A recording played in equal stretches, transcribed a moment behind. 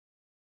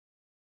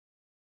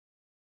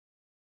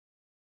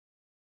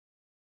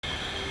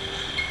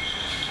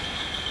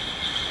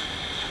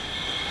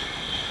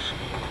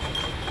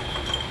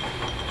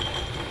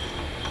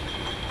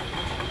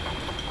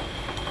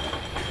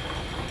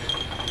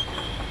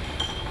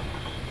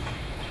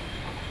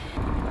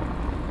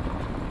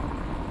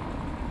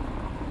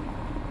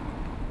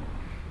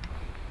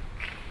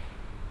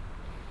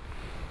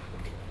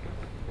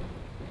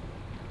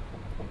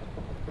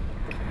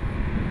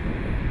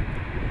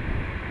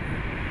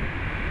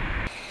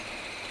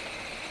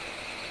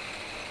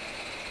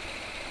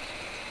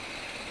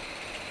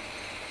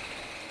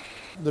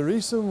the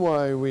reason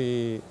why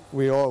we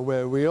are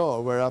where we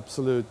are,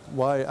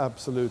 why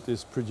Absolut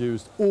is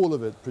produced, all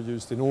of it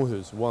produced in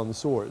Ahus, one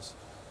source,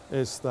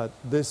 is that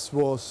this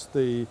was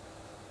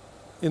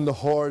in the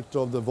heart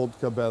of the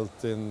vodka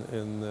belt in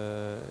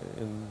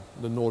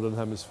the northern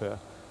hemisphere.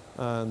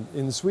 And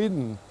in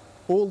Sweden,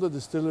 all the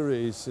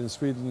distilleries in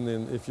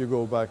Sweden, if you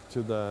go back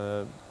to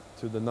the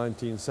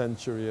 19th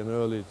century and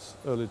early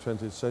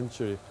 20th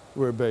century,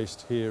 were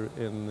based here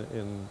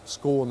in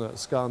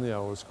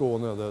Scania or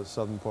Skane, the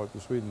southern part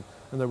of Sweden.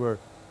 And there were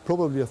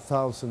probably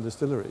 1,000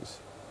 distilleries.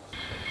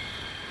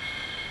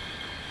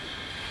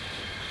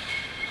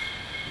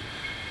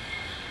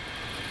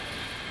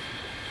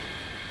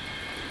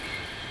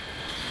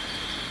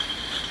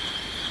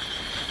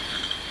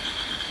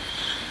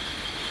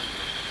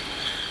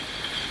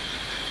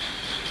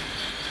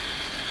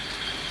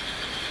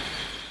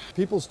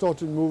 People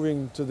started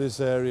moving to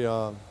this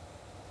area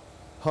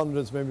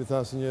hundreds, maybe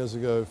 1,000 years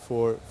ago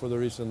for the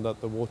reason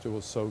that the water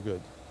was so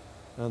good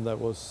and there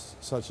was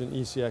such an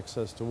easy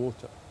access to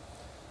water.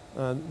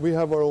 And we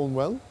have our own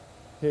well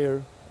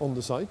here on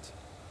the site,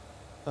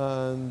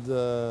 and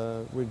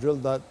we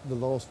drilled that, the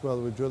last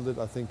well we drilled it,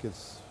 I think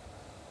it's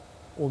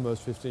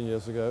almost 15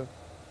 years ago,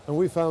 and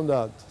we found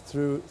out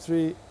through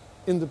 3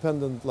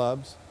 independent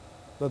labs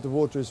that the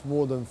water is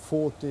more than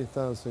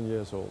 40,000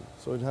 years old.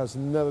 So it has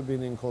never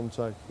been in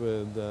contact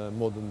with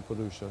modern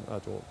pollution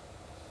at all.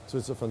 So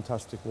it's a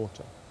fantastic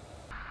water.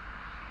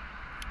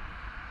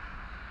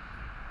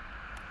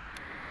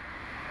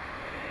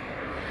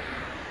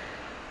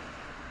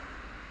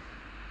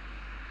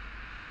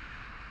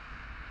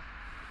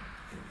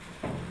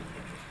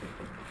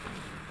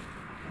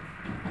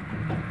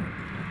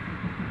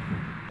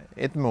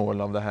 Ett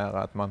mål av det här är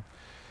att man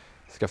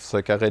ska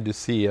försöka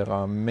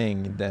reducera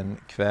mängden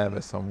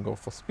kväve som går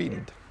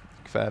förspilld,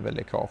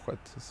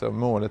 kväveläckaget. Så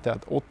målet är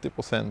att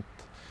 80%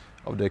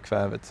 av det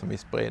kvävet som vi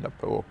sprider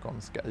på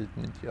åkern ska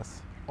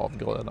utnyttjas av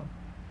grödan.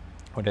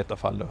 Och i detta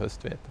fall då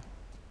höstvete.